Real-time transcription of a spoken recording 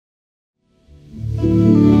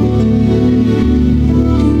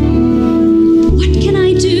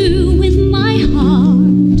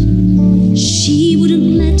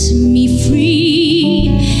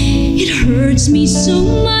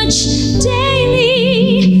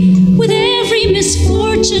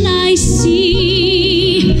watch and I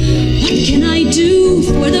see. What can I do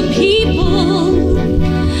for the people?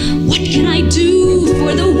 What can I do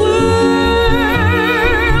for the world?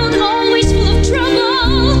 Always full of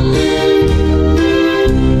trouble,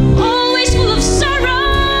 always full of sorrow.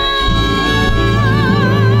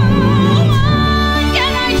 What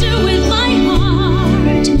can I do with my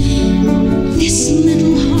heart? This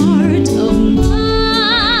little heart of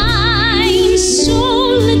mine, so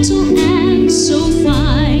little and so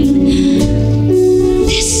fine.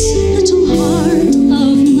 This little heart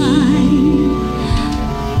of mine.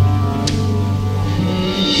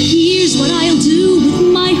 Here's what I'll do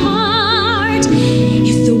with my heart.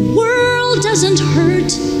 If the world doesn't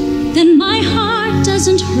hurt, then my heart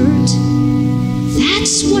doesn't hurt.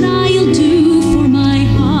 That's what I'll do for my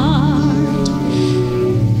heart.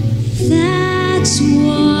 That's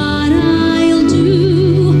what I'll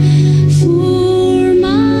do for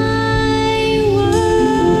my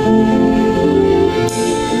world.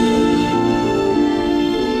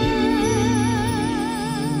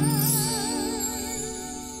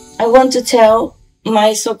 I want to tell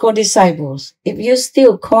my so-called disciples, if you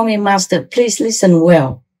still call me master, please listen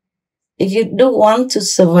well. If you do want to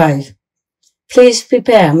survive, please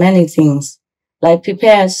prepare many things, like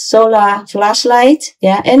prepare solar flashlight,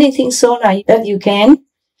 anything solar that you can,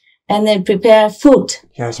 and then prepare food.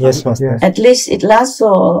 Yes, Master. At least it lasts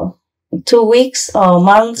for 2 weeks or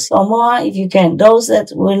months or more if you can. Those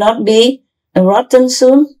that will not be rotten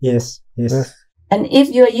soon. Yes. And if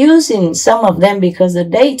you're using some of them because the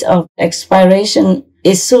date of expiration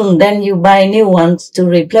is soon, then you buy new ones to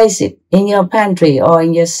replace it in your pantry or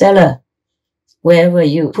in your cellar, wherever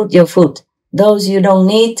you put your food. Those you don't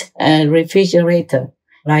need a refrigerator,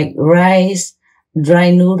 like rice,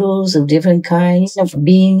 dry noodles of different kinds of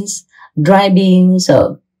beans, dry beans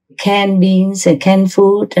or canned beans and canned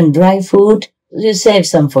food and dry food. You save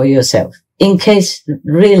some for yourself in case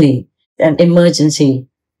really an emergency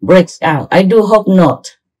breaks out. I do hope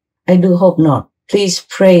not. Please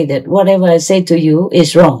pray that whatever I say to you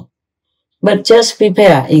is wrong. But just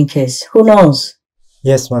prepare in case. Who knows?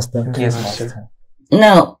 Yes, Master. Yes, Master.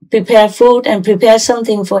 Now, prepare food and prepare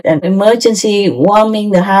something for an emergency, warming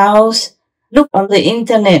the house. Look on the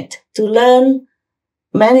internet to learn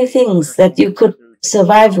many things that you could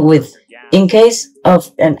survive with in case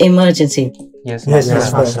of an emergency. Yes,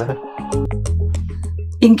 Master.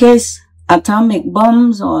 In case atomic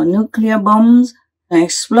bombs or nuclear bombs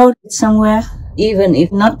explode somewhere, even if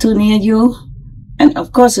not too near you, and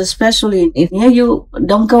of course especially if near you,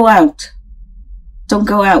 don't go out. Don't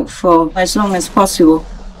go out for as long as possible.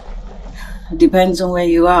 Depends on where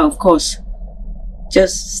you are, of course.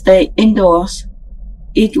 Just stay indoors.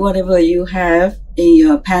 Eat whatever you have in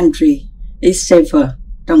your pantry. It's safer.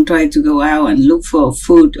 Don't try to go out and look for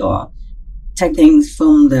food or take things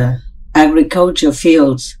from the agriculture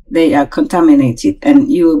fields. They are contaminated and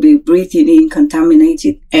you will be breathing in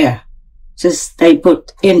contaminated air. Just stay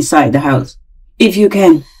put inside the house if you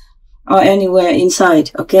can, or anywhere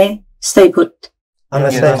inside, okay? Stay put.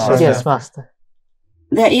 Understand, Master. Yes, Master.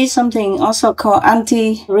 There is something also called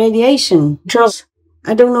anti-radiation drugs.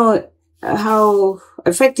 I don't know how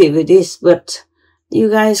effective it is, but you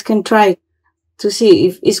guys can try to see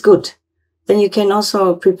if it's good. Then you can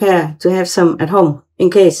also prepare to have some at home in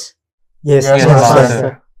case. Yes,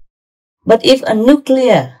 Master. But if a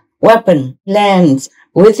nuclear weapon lands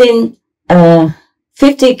within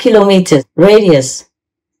 50 kilometers radius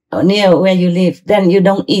near where you live, then you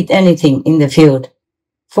don't eat anything in the field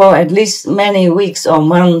for at least many weeks or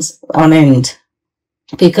months on end,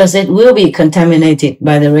 because it will be contaminated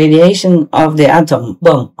by the radiation of the atom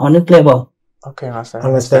bomb or nuclear bomb. Okay, Master.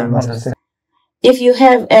 Understand, Master. If you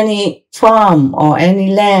have any farm or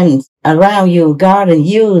any land around your garden,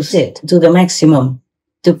 use it to the maximum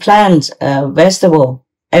to plant a vegetable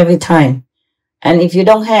every time. And if you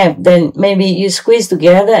don't have, then maybe you squeeze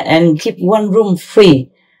together and keep one room free.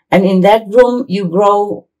 And in that room, you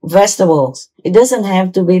grow vegetables. It doesn't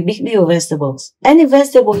have to be big deal vegetables. Any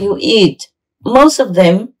vegetable you eat, most of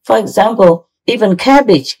them, for example, even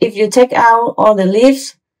cabbage, if you take out all the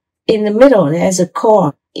leaves, in the middle there's a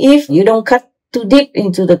core. If you don't cut too deep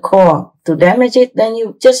into the core to damage it, then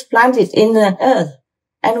you just plant it in the earth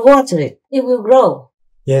and water it. It will grow.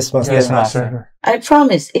 Yes, Master. Yes, Master. I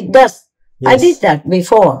promise it does. Yes. I did that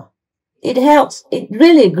before. It helps. It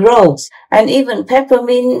really grows. And even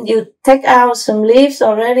peppermint, you take out some leaves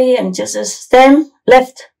already and just a stem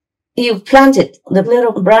left. You plant it, the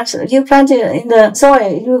little branch, you plant it in the soil,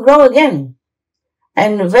 it will grow again.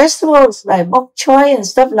 And vegetables like bok choy and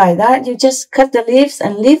stuff like that, you just cut the leaves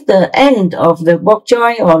and leave the end of the bok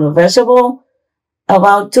choy or the vegetable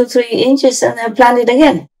about 2-3 inches and then plant it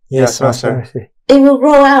again. Yes, Master. It will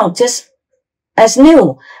grow out just as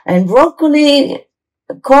new. And broccoli,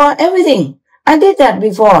 core, everything. I did that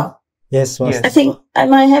before. Yes, Master. I think I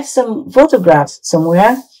might have some photographs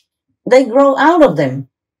somewhere. They grow out of them.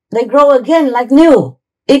 They grow again like new.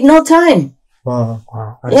 In no time. Wow.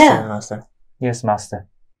 Yeah. Master. Yes, Master.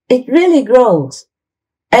 It really grows.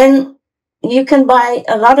 And you can buy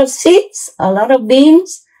a lot of seeds, a lot of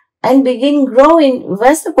beans, and begin growing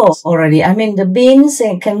vegetables already. I mean, the beans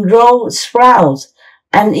can grow sprouts.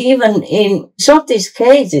 And even in shortest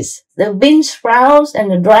cases, the bean sprouts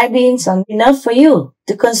and the dry beans are enough for you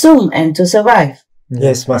to consume and to survive.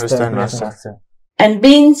 Yes, Master. Understand, Yes, Master. Master. And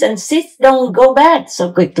beans and seeds don't go bad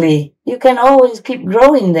so quickly. You can always keep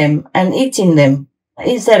growing them and eating them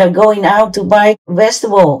instead of going out to buy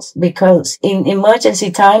vegetables, because in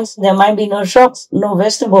emergency times, there might be no shops, no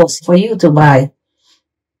vegetables for you to buy.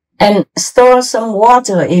 And store some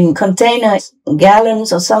water in containers,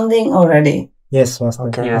 gallons or something already. Yes, Master.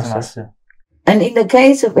 Okay, Yes, Master. Master. And in the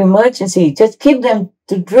case of emergency, just keep them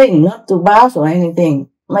to drink, not to bath or anything.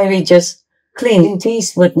 Maybe just clean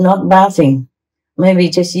teeth, but not bathing. Maybe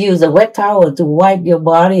just use a wet towel to wipe your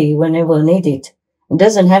body whenever needed. It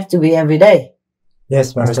doesn't have to be every day.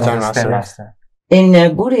 Yes, Master. Understand, Understand, Master. Master.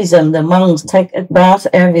 In Buddhism, the monks take a bath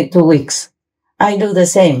every 2 weeks. I do the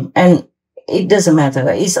same, and it doesn't matter.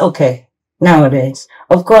 It's okay nowadays.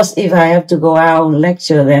 Of course, if I have to go out and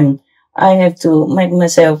lecture, then I have to make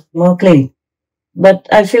myself more clean. But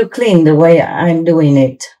I feel clean the way I'm doing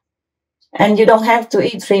it. And you don't have to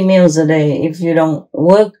eat 3 meals a day. If you don't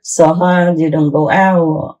work so hard, you don't go out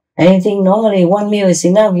or anything. Normally, 1 meal is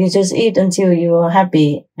enough. You just eat until you are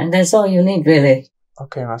happy. And that's all you need, really.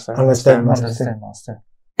 Okay, Master. Understand, Master. Understand, Master.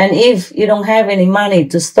 And if you don't have any money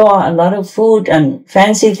to store a lot of food and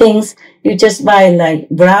fancy things, you just buy like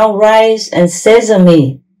brown rice and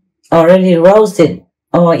sesame already roasted,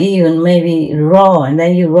 or even maybe raw, and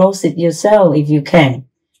then you roast it yourself if you can.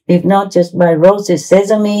 If not, just buy roasted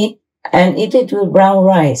sesame and eat it with brown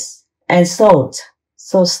rice and salt.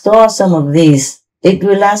 So store some of these. It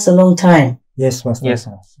will last a long time. Yes, Master. Yes,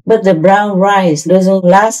 Master. But the brown rice doesn't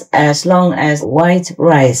last as long as white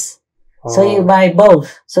rice. So you buy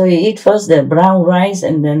both. So you eat first the brown rice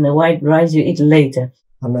and then the white rice you eat later.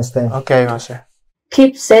 Understand. Okay, Master.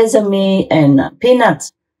 Keep sesame and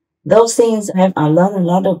peanuts. Those things have a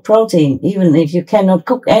lot of protein. Even if you cannot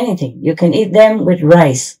cook anything, you can eat them with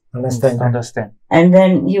rice. Understand. Understand. And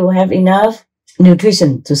then you have enough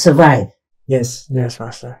nutrition to survive. Yes. Yes,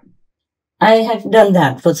 Master. I have done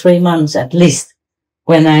that for 3 months at least.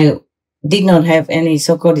 When I did not have any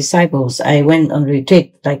so-called disciples, I went on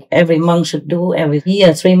retreat like every monk should do every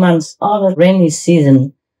year, 3 months, all the rainy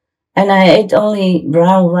season. And I ate only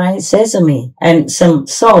brown rice, sesame, and some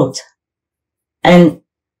salt. And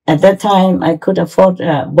at that time, I could afford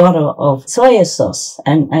a bottle of soy sauce,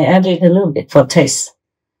 and I added a little bit for taste.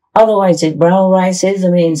 Otherwise, the brown rice,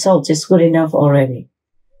 sesame, and salt is good enough already.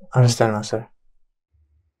 Understand, Master.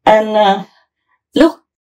 And look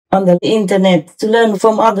on the internet to learn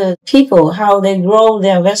from other people how they grow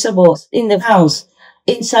their vegetables in the house,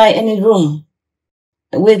 inside any room,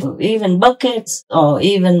 with even buckets or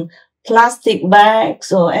even plastic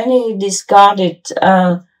bags or any discarded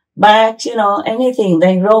bags, anything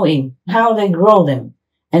they grow in, how they grow them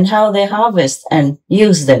and how they harvest and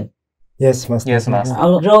use them. Yes, Master. Yes, Master.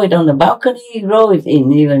 I'll grow it on the balcony, grow it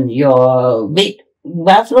in even your big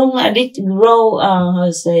bathroom. I did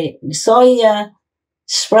grow, soy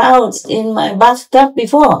sprouts in my bathtub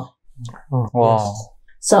before. Wow.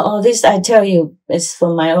 So all this I tell you is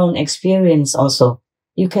from my own experience also.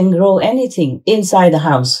 You can grow anything inside the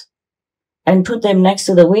house and put them next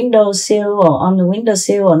to the windowsill or on the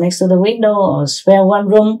windowsill or next to the window or spare one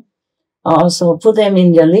room. Or also put them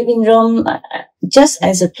in your living room just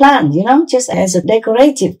as a plant, just as a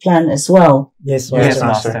decorative plant as well. Yes, Yes,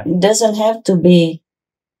 Master. Master. It doesn't have to be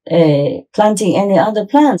planting any other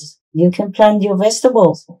plants. You can plant your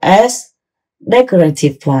vegetables as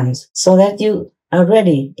decorative plants so that you are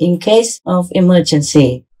ready in case of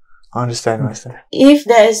emergency. Understand, Master. If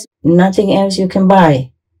there's nothing else you can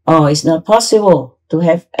buy, or it's not possible to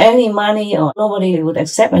have any money, or nobody would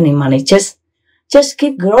accept any money, just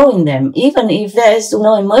keep growing them. Even if there's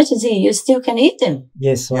no emergency, you still can eat them.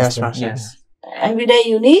 Yes, Yes, Master. Master. Yes. Every day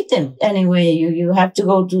you need them. Anyway, you have to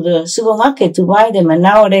go to the supermarket to buy them. And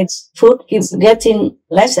nowadays, food is getting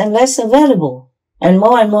less and less available and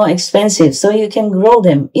more expensive. So you can grow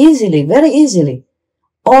them easily, very easily.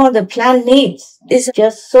 All the plant needs is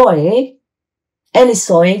just soy. Any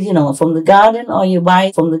soy, from the garden, or you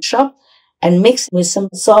buy from the shop and mix with some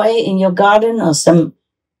soy in your garden or some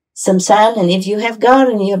some sand. And if you have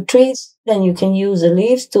garden, you have trees, then you can use the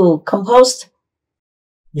leaves to compost.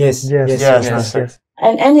 Yes, Yes, Master.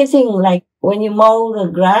 And anything like when you mow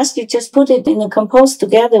the grass, you just put it in the compost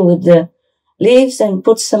together with the leaves and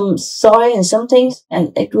put some soil and some things,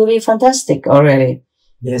 and it will be fantastic already.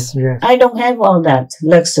 Yes. I don't have all that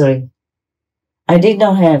luxury. I did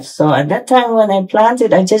not have. So at that time when I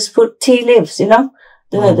planted, I just put tea leaves,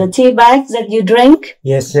 the tea bags that you drink.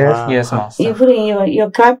 Yes. Yes, Master. You put in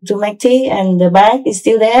your cup to make tea, and the bag is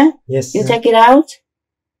still there. Yes. You take it out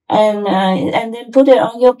and then put it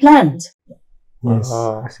on your plant. Yes.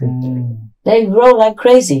 Oh. They grow like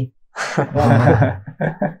crazy.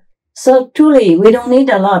 So truly, we don't need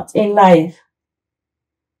a lot in life.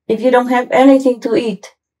 If you don't have anything to eat,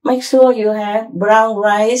 make sure you have brown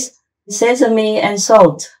rice, sesame, and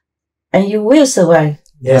salt, and you will survive.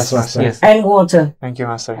 Yes, Master. Yes. And water. Thank you,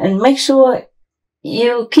 Master. And make sure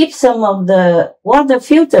you keep some of the water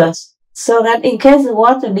filters so that in case the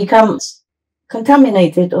water becomes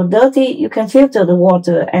contaminated or dirty, you can filter the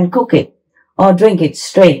water and cook it or drink it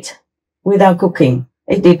straight without cooking.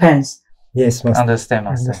 It depends. Yes, Master. Understand,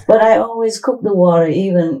 Master. But I always cook the water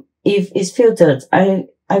even if it's filtered. I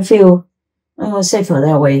feel safer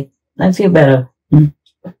that way. I feel better.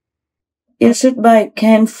 You should buy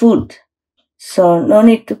canned food. So no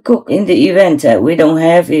need to cook in the event that we don't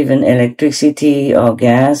have even electricity or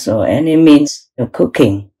gas or any means of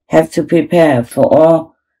cooking. Have to prepare for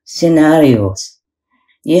all scenarios.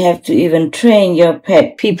 You have to even train your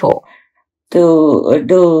pet people to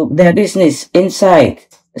do their business inside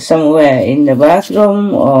somewhere in the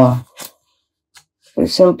bathroom or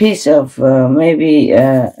with some piece of maybe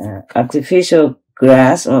artificial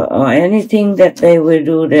grass or anything that they will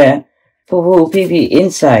do there for pee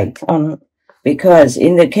inside. Because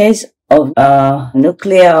in the case of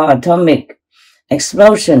nuclear or atomic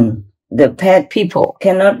explosion, the pet people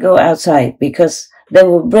cannot go outside because they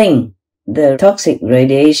will bring the toxic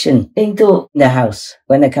radiation into the house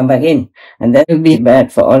when they come back in. And that will be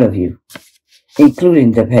bad for all of you,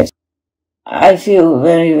 including the pet. I feel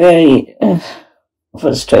very, very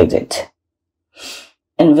frustrated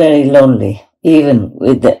and very lonely, even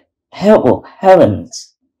with the help of heavens.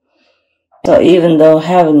 So even though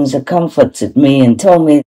heavens comforted me and told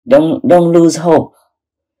me, don't lose hope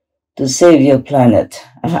to save your planet,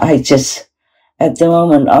 I just, at the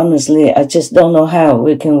moment, honestly, I just don't know how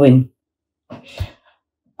we can win.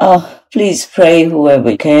 Please pray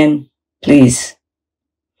whoever can, please.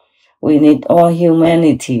 We need all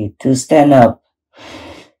humanity to stand up,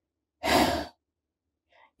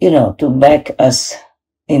 to back us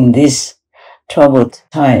in this troubled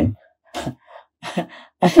time.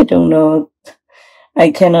 I don't know.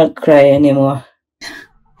 I cannot cry anymore.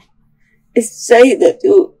 It's say that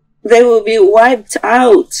they will be wiped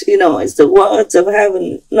out. It's the words of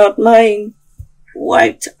heaven, not mine.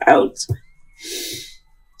 Wiped out.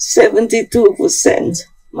 72%.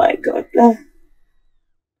 My God.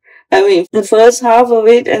 I mean, the first half of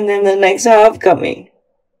it and then the next half coming.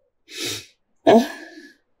 And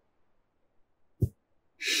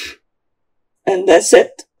that's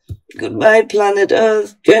it. Goodbye, planet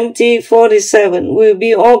Earth. 2047. We'll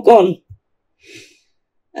be all gone.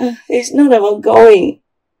 It's not about going.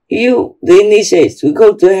 You, the initiates, will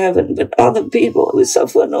go to heaven, but other people will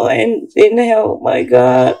suffer no end in hell. My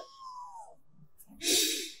God.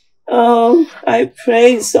 Oh, I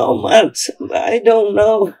pray so much, but I don't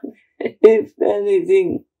know if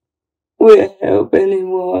anything will help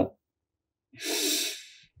anymore.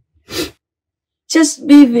 Just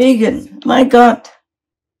be vegan. My God.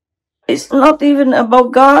 It's not even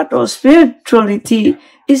about God or spirituality.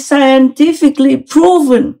 It's scientifically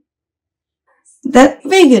proven that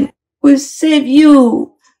vegan will save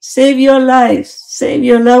you, save your life, save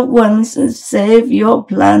your loved ones, and save your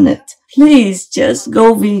planet. Please just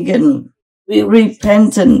go vegan. Be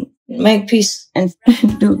repentant, make peace, and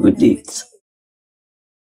do good deeds.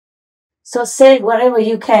 So save whatever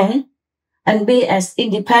you can and be as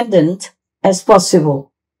independent as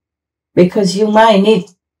possible, because you might need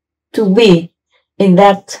to be in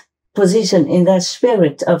that position, in that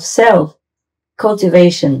spirit of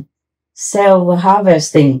self-cultivation,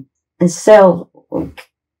 self-harvesting, and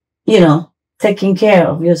taking care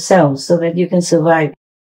of yourself so that you can survive.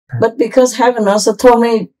 But because heaven also told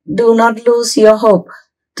me, do not lose your hope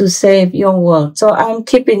to save your world. So I'm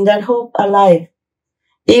keeping that hope alive,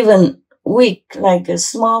 even weak, like a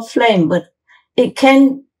small flame, but it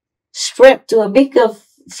can spread to a bigger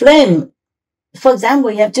flame. For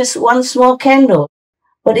example, you have just one small candle.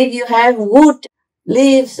 But if you have wood,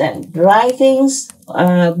 leaves, and dry things,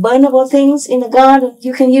 burnable things in the garden,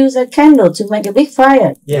 you can use a candle to make a big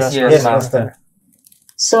fire. Yes, Yes, Master.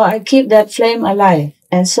 So I keep that flame alive,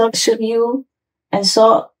 and so should you, and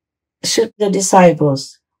so should the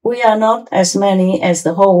disciples. We are not as many as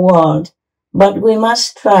the whole world, but we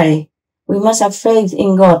must try. We must have faith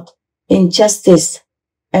in God, in justice,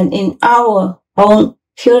 and in our own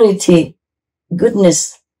purity,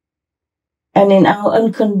 goodness, and in our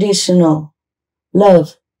unconditional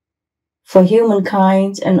love for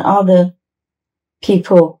humankind and other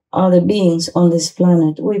people, other beings on this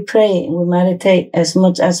planet. We pray and we meditate as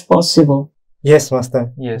much as possible. Yes,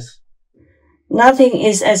 Master. Yes. Nothing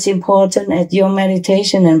is as important as your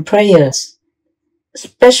meditation and prayers,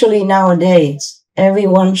 especially nowadays.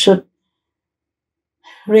 Everyone should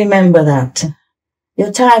remember that.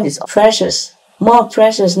 Your time is precious, more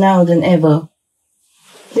precious now than ever.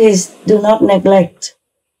 Please do not neglect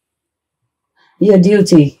your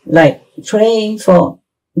duty, like praying for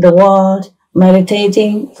the world,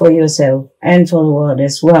 meditating for yourself and for the world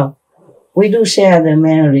as well. We do share the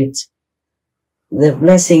merit, the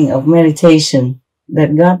blessing of meditation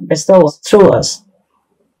that God bestows through us.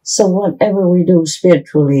 So whatever we do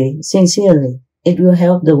spiritually, sincerely, it will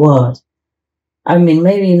help the world. I mean,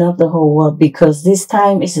 maybe not the whole world, because this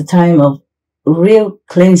time is a time of real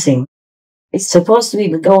cleansing. It's supposed to be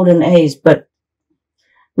the golden age, but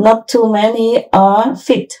not too many are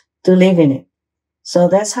fit to live in it. So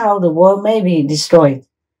that's how the world may be destroyed.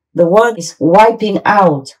 The world is wiping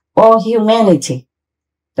out all humanity.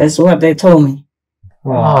 That's what they told me.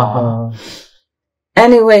 Wow.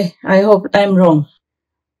 Anyway, I hope I'm wrong.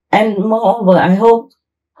 And moreover, I hope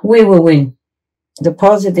we will win. The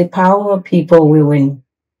positive power of people will win.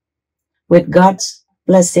 With God's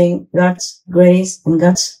blessing, God's grace, and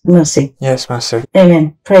God's mercy. Yes, Master.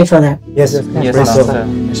 Amen. Pray for that. Yes, Yes, praise Master.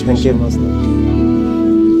 God. Thank you, Master.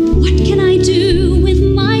 What can I do with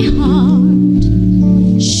my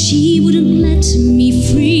heart? She wouldn't let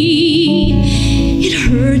me free. It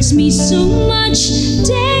hurts me so much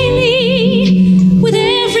daily. With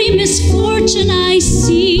every misfortune I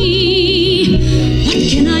see,